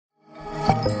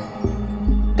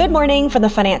Good morning from the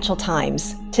Financial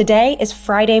Times. Today is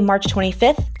Friday, March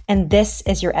 25th, and this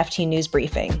is your FT News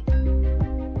Briefing.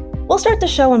 We'll start the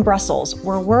show in Brussels,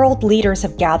 where world leaders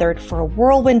have gathered for a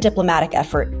whirlwind diplomatic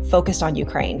effort focused on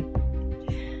Ukraine.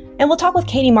 And we'll talk with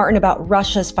Katie Martin about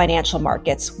Russia's financial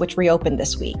markets, which reopened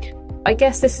this week. I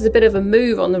guess this is a bit of a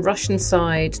move on the Russian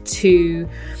side to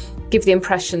give the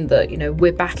impression that,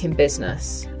 we're back in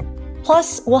business.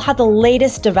 Plus, we'll have the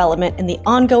latest development in the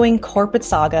ongoing corporate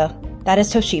saga, that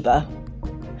is Toshiba.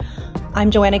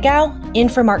 I'm Joanna Gao, in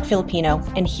for Mark Filipino,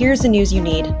 and here's the news you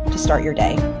need to start your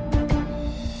day.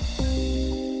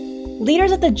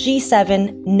 Leaders of the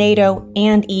G7, NATO,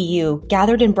 and EU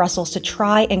gathered in Brussels to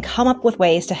try and come up with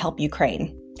ways to help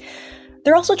Ukraine.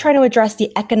 They're also trying to address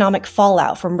the economic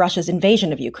fallout from Russia's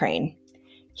invasion of Ukraine.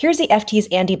 Here's the FT's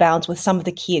Andy Bounds with some of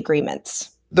the key agreements.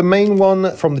 The main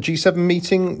one from the G7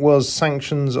 meeting was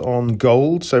sanctions on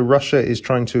gold. So Russia is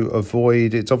trying to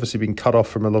avoid, it's obviously been cut off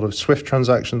from a lot of SWIFT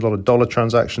transactions, a lot of dollar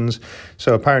transactions.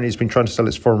 So apparently it's been trying to sell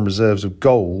its foreign reserves of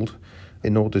gold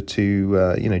in order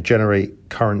to, generate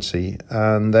currency.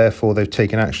 And therefore they've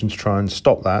taken action to try and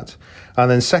stop that.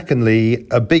 And then secondly,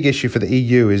 a big issue for the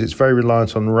EU is it's very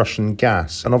reliant on Russian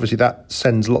gas. And obviously that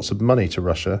sends lots of money to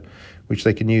Russia, which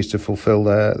they can use to fulfill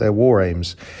their war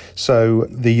aims. So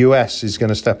the US is going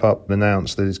to step up and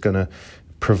announce that it's going to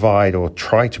provide or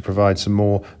try to provide some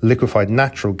more liquefied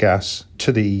natural gas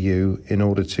to the EU in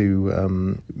order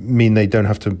to mean they don't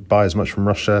have to buy as much from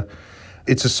Russia.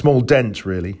 It's a small dent,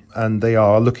 really, and they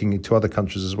are looking to other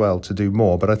countries as well to do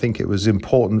more. But I think it was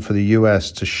important for the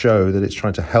US to show that it's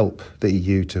trying to help the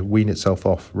EU to wean itself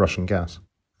off Russian gas.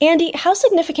 Andy, how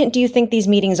significant do you think these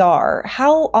meetings are?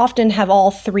 How often have all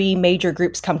three major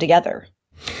groups come together?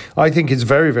 I think it's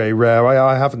very, very rare.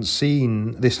 I haven't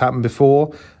seen this happen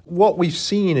before. What we've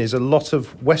seen is a lot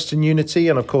of Western unity,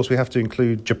 and of course we have to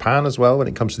include Japan as well when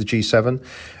it comes to the G7.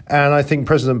 And I think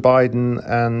President Biden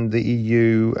and the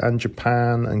EU and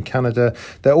Japan and Canada,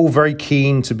 they're all very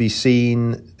keen to be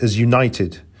seen as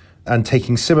united and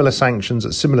taking similar sanctions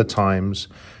at similar times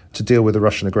to deal with the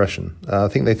Russian aggression. I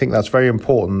think they think that's very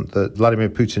important, that Vladimir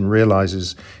Putin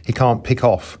realizes he can't pick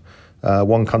off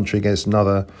one country against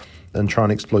another and try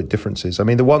and exploit differences. I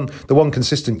mean, the one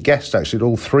consistent guest, actually, at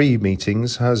all three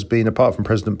meetings has been, apart from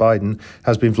President Biden,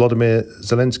 has been Volodymyr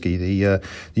Zelensky, the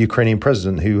Ukrainian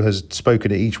president, who has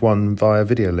spoken at each one via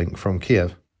video link from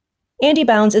Kiev. Andy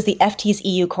Bounds is the FT's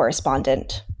EU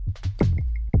correspondent.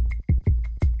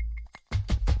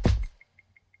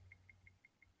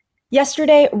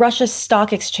 Yesterday, Russia's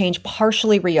stock exchange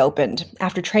partially reopened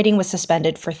after trading was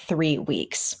suspended for 3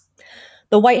 weeks.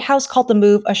 The White House called the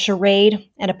move a charade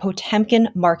and a Potemkin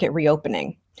market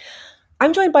reopening.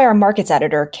 I'm joined by our markets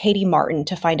editor, Katie Martin,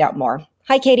 to find out more.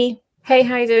 Hi, Katie. Hey,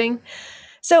 how you doing?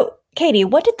 So, Katie,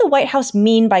 what did the White House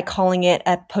mean by calling it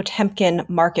a Potemkin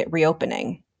market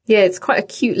reopening? Yeah, it's quite a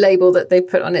cute label that they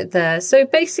put on it there. So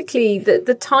basically,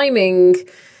 the timing,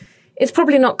 it's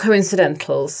probably not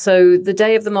coincidental. So the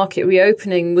day of the market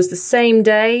reopening was the same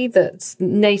day that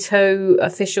NATO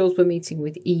officials were meeting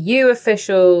with EU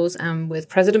officials and with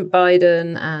President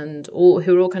Biden and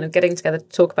who were all kind of getting together to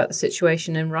talk about the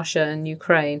situation in Russia and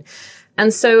Ukraine.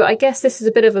 And so I guess this is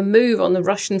a bit of a move on the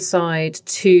Russian side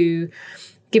to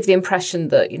give the impression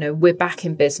that, we're back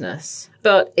in business.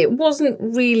 But it wasn't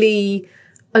really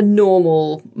a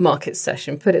normal market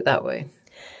session, put it that way.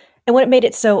 And what made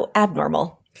it so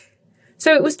abnormal?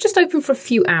 So it was just open for a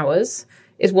few hours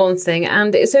is one thing,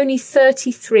 and it's only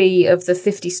 33 of the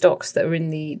 50 stocks that are in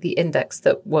the index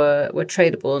that were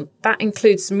tradable. And that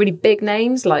includes some really big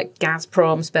names like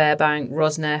Gazprom, Sberbank,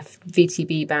 Rosneft,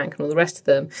 VTB Bank, and all the rest of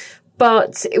them.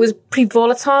 But it was pretty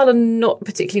volatile and not a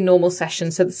particularly normal session.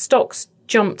 So the stocks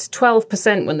jumped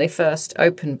 12% when they first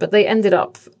opened, but they ended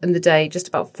up in the day just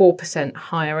about 4%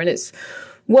 higher. And it's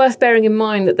worth bearing in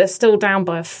mind that they're still down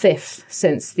by a fifth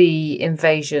since the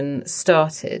invasion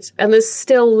started. And there's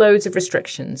still loads of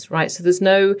restrictions, right? So there's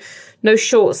no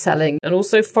short selling. And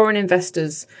also foreign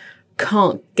investors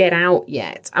can't get out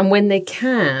yet. And when they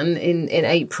can, in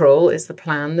April is the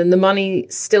plan, then the money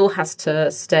still has to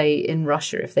stay in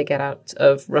Russia if they get out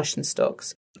of Russian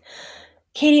stocks.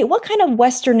 Katie, what kind of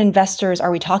Western investors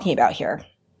are we talking about here?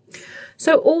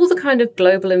 So all the kind of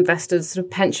global investors, sort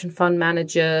of pension fund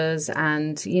managers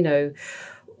and,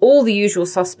 all the usual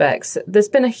suspects, there's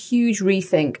been a huge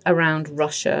rethink around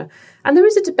Russia. And there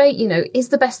is a debate, is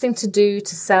the best thing to do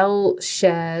to sell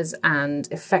shares and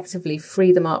effectively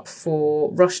free them up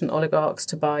for Russian oligarchs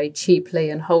to buy cheaply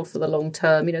and hold for the long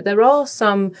term? There are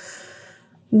some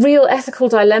real ethical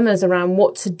dilemmas around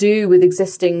what to do with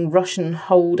existing Russian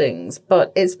holdings.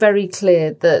 But it's very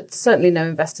clear that certainly no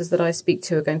investors that I speak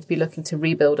to are going to be looking to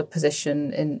rebuild a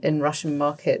position in Russian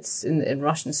markets, in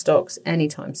Russian stocks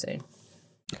anytime soon.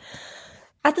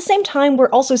 At the same time, we're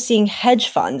also seeing hedge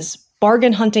funds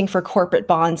bargain hunting for corporate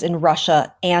bonds in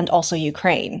Russia and also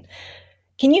Ukraine.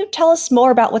 Can you tell us more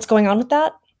about what's going on with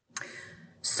that?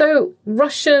 So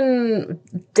Russian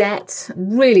debt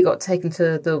really got taken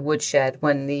to the woodshed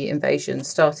when the invasion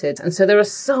started. And so there are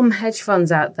some hedge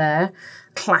funds out there,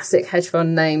 classic hedge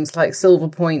fund names like Silver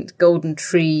Point, Golden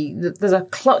Tree. There's a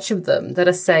clutch of them that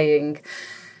are saying,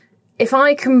 if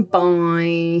I can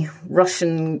buy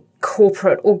Russian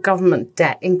corporate or government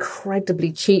debt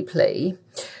incredibly cheaply,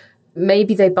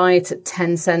 maybe they buy it at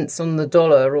 10 cents on the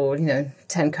dollar or,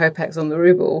 10 kopecks on the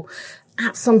ruble.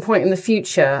 At some point in the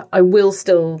future, I will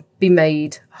still be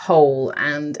made whole.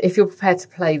 And if you're prepared to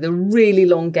play the really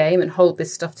long game and hold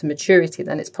this stuff to maturity,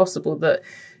 then it's possible that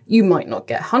you might not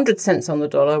get 100 cents on the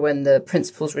dollar when the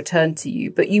principal's returned to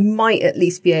you, but you might at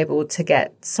least be able to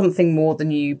get something more than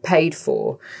you paid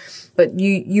for. But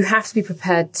you have to be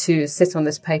prepared to sit on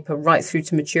this paper right through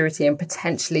to maturity and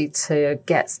potentially to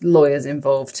get lawyers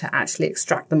involved to actually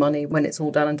extract the money when it's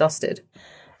all done and dusted.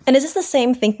 And is this the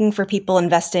same thinking for people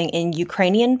investing in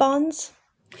Ukrainian bonds?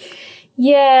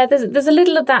 Yeah, there's a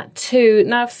little of that too.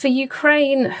 Now, for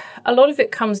Ukraine, a lot of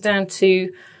it comes down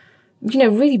to,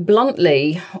 really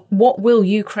bluntly, what will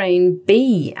Ukraine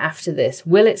be after this?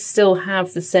 Will it still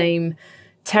have the same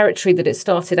territory that it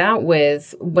started out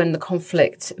with when the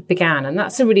conflict began? And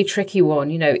that's a really tricky one.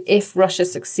 If Russia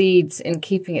succeeds in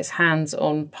keeping its hands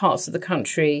on parts of the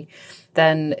country,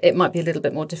 then it might be a little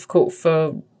bit more difficult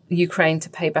for Ukraine to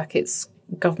pay back its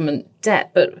government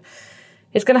debt, but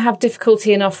it's going to have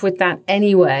difficulty enough with that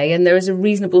anyway. And there is a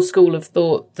reasonable school of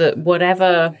thought that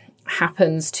whatever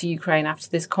happens to Ukraine after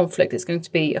this conflict, it's going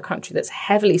to be a country that's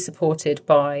heavily supported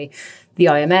by the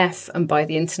IMF and by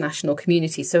the international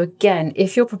community. So again,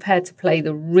 if you're prepared to play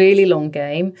the really long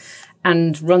game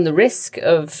and run the risk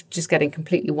of just getting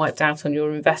completely wiped out on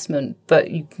your investment,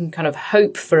 but you can kind of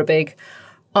hope for a big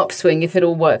upswing if it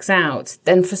all works out,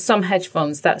 then for some hedge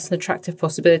funds, that's an attractive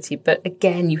possibility. But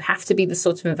again, you have to be the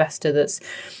sort of investor that's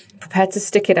prepared to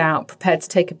stick it out, prepared to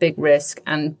take a big risk,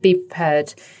 and be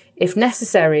prepared, if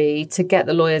necessary, to get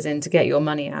the lawyers in to get your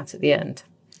money out at the end.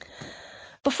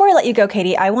 Before I let you go,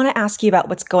 Katie, I want to ask you about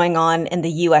what's going on in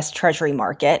the U.S. Treasury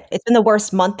market. It's been the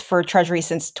worst month for Treasury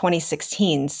since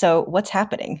 2016. So what's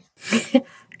happening?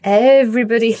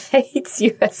 Everybody hates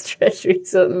US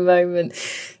Treasuries at the moment.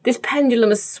 This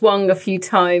pendulum has swung a few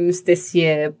times this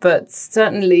year, but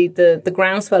certainly the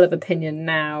groundswell of opinion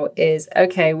now is,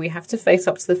 okay, we have to face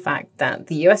up to the fact that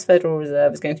the US Federal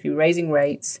Reserve is going to be raising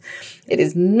rates. It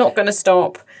is not going to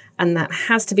stop, and that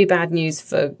has to be bad news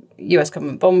for US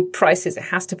government bond prices. It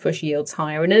has to push yields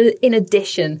higher. And in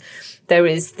addition, there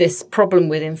is this problem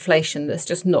with inflation that's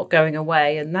just not going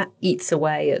away, and that eats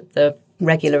away at the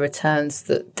regular returns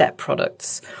that debt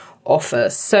products offer.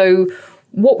 So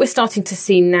what we're starting to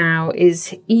see now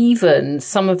is even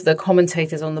some of the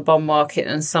commentators on the bond market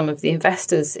and some of the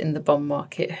investors in the bond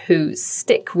market who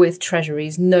stick with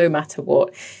treasuries no matter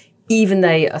what, even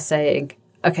they are saying,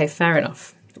 okay, fair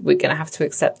enough. We're going to have to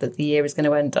accept that the year is going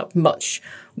to end up much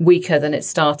weaker than it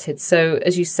started. So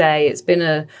as you say, it's been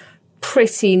a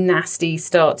pretty nasty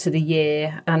start to the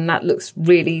year, and that looks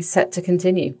really set to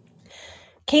continue.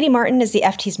 Katie Martin is the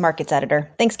FT's markets editor.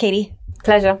 Thanks, Katie.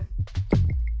 Pleasure.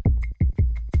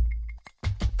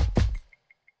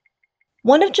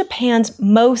 One of Japan's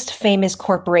most famous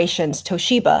corporations,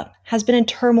 Toshiba, has been in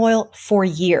turmoil for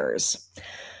years.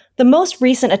 The most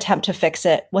recent attempt to fix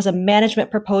it was a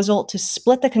management proposal to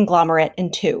split the conglomerate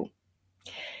in two.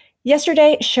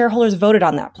 Yesterday, shareholders voted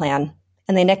on that plan,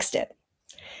 and they nixed it.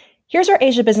 Here's our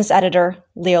Asia business editor,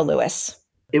 Leo Lewis.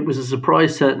 It was a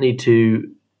surprise, certainly,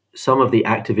 to some of the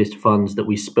activist funds that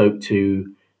we spoke to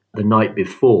the night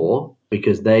before,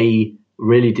 because they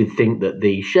really did think that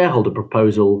the shareholder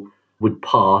proposal would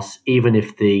pass, even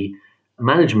if the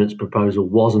management's proposal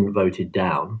wasn't voted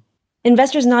down.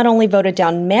 Investors not only voted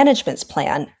down management's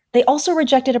plan, they also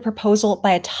rejected a proposal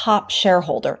by a top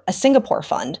shareholder, a Singapore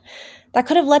fund, that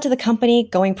could have led to the company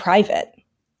going private.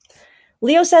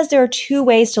 Leo says there are two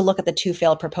ways to look at the two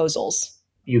failed proposals.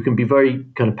 You can be very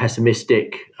kind of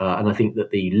pessimistic, and I think that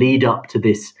the lead up to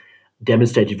this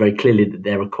demonstrated very clearly that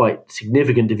there are quite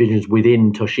significant divisions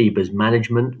within Toshiba's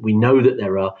management. We know that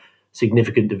there are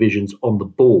significant divisions on the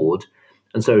board.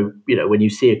 And so, when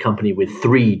you see a company with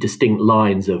three distinct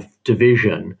lines of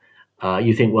division,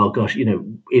 you think, well, gosh,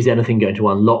 is anything going to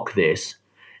unlock this?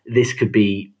 This could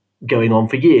be going on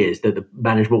for years, that the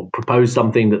management will propose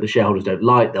something that the shareholders don't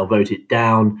like, they'll vote it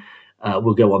down,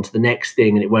 we'll go on to the next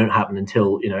thing, and it won't happen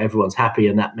until everyone's happy,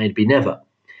 and that may be never.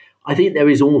 I think there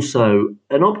is also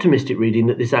an optimistic reading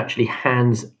that this actually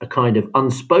hands a kind of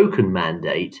unspoken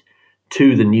mandate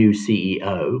to the new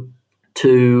CEO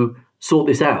to sort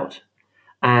this out.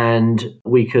 And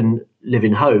we can live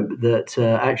in hope that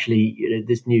actually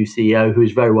this new CEO, who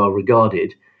is very well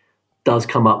regarded, does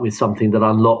come up with something that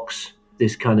unlocks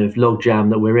this kind of logjam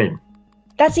that we're in.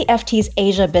 That's the FT's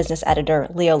Asia business editor,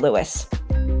 Leo Lewis.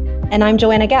 And I'm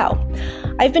Joanna Gao.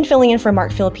 I've been filling in for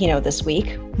Mark Filipino this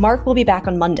week. Mark will be back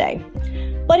on Monday.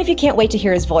 But if you can't wait to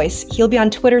hear his voice, he'll be on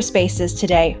Twitter Spaces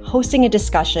today hosting a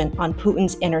discussion on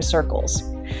Putin's inner circles.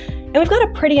 And we've got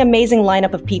a pretty amazing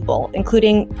lineup of people,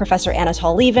 including Professor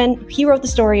Anatol Lieven. He wrote the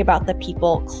story about the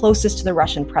people closest to the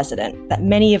Russian president that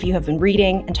many of you have been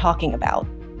reading and talking about.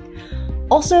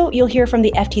 Also, you'll hear from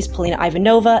the FT's Polina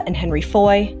Ivanova and Henry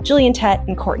Foy, Gillian Tett,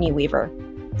 and Courtney Weaver.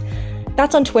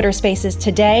 That's on Twitter Spaces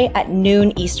today at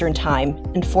noon Eastern Time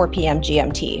and 4 p.m.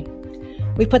 GMT.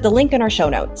 We've put the link in our show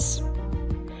notes.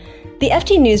 The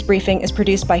FT News Briefing is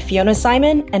produced by Fiona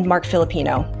Simon and Mark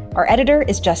Filipino. Our editor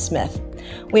is Jess Smith.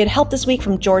 We had help this week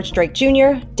from George Drake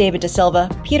Jr., David De Silva,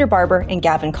 Peter Barber, and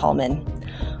Gavin Coleman.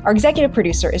 Our executive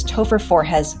producer is Topher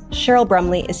Forhez. Cheryl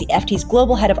Brumley is the FT's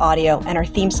global head of audio, and our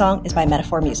theme song is by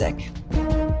Metaphor Music.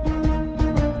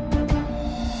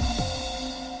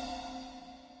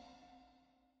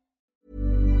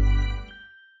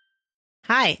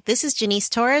 Hi, this is Janice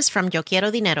Torres from Yo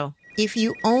Quiero Dinero. If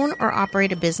you own or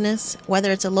operate a business,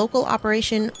 whether it's a local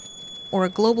operation or a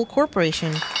global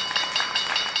corporation,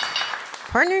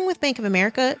 partnering with Bank of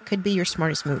America could be your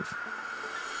smartest move.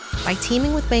 By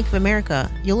teaming with Bank of America,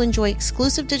 you'll enjoy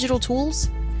exclusive digital tools,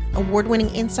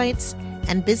 award-winning insights,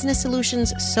 and business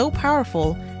solutions so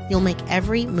powerful, you'll make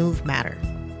every move matter.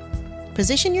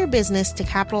 Position your business to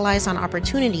capitalize on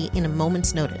opportunity in a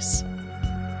moment's notice.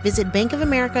 Visit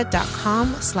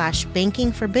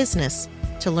bankofamerica.com/bankingforbusiness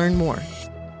to learn more.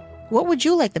 What would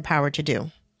you like the power to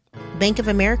do? Bank of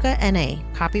America N.A.,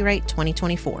 copyright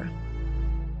 2024.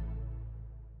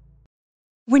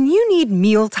 When you need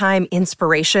mealtime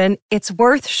inspiration, it's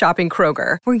worth shopping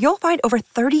Kroger, where you'll find over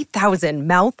 30,000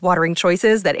 mouth-watering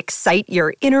choices that excite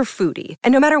your inner foodie.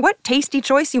 And no matter what tasty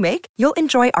choice you make, you'll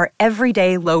enjoy our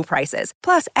everyday low prices,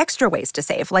 plus extra ways to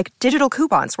save, like digital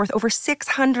coupons worth over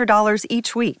 $600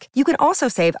 each week. You can also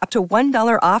save up to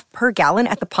 $1 off per gallon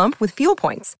at the pump with fuel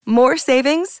points. More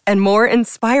savings and more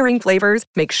inspiring flavors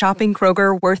make shopping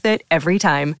Kroger worth it every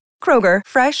time. Kroger,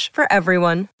 fresh for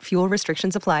everyone. Fuel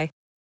restrictions apply.